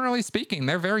generally speaking,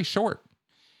 they're very short.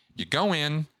 You go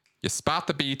in, you spot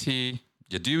the BT,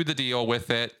 you do the deal with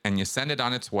it, and you send it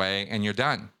on its way, and you're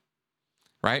done,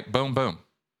 right? Boom, boom.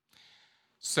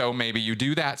 So maybe you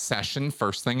do that session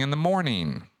first thing in the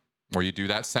morning, or you do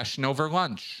that session over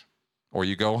lunch, or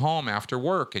you go home after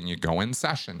work and you go in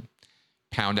session,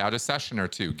 pound out a session or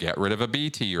two, get rid of a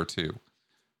BT or two.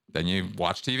 Then you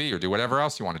watch TV or do whatever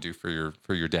else you want to do for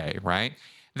your day, right?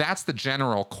 That's the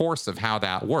general course of how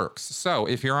that works. So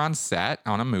if you're on set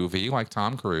on a movie like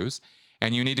Tom Cruise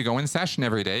and you need to go in session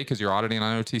every day because you're auditing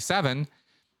on OT7,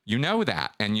 you know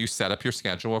that, and you set up your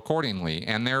schedule accordingly.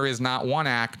 And there is not one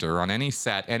actor on any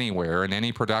set anywhere in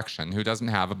any production who doesn't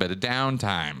have a bit of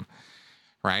downtime,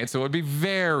 right? So it would be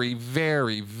very,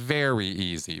 very, very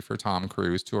easy for Tom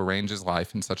Cruise to arrange his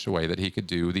life in such a way that he could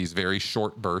do these very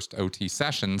short burst OT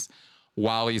sessions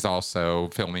while he's also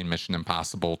filming Mission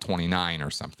Impossible 29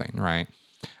 or something, right?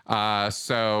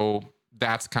 So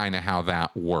that's kind of how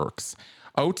that works.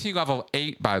 OT level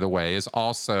 8, by the way, is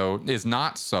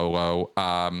not solo.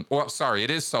 It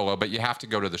is solo, but you have to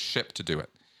go to the ship to do it.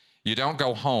 You don't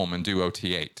go home and do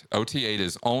OT8. OT8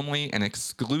 is only and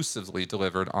exclusively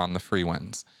delivered on the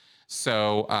Freewinds.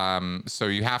 So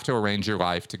you have to arrange your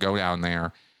life to go down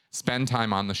there, spend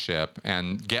time on the ship,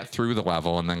 and get through the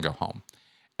level, and then go home.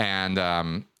 And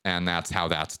that's how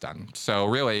that's done. So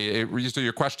really,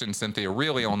 your question, Cynthia,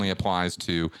 really only applies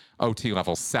to OT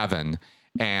level 7.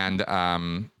 And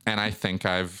I think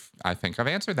I've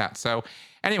answered that. So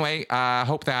anyway,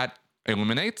 hope that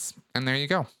illuminates. And there you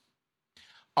go.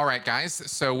 All right, guys.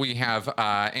 So we have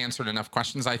answered enough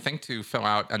questions, I think, to fill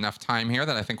out enough time here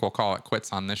that I think we'll call it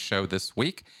quits on this show this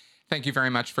week. Thank you very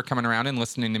much for coming around and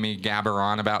listening to me gabber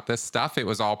on about this stuff. It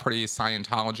was all pretty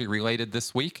Scientology related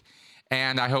this week.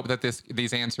 And I hope that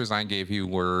these answers I gave you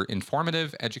were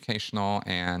informative, educational,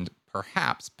 and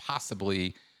perhaps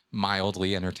possibly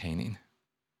mildly entertaining.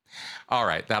 All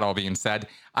right, that all being said,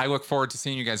 I look forward to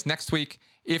seeing you guys next week.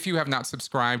 If you have not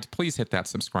subscribed, please hit that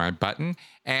subscribe button.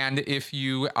 And if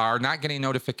you are not getting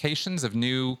notifications of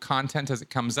new content as it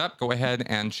comes up, go ahead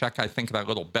and check, I think, that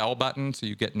little bell button so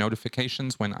you get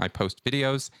notifications when I post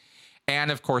videos.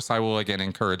 And of course, I will again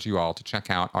encourage you all to check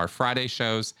out our Friday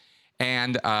shows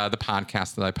and the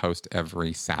podcast that I post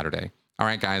every Saturday. All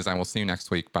right, guys, I will see you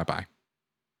next week. Bye-bye.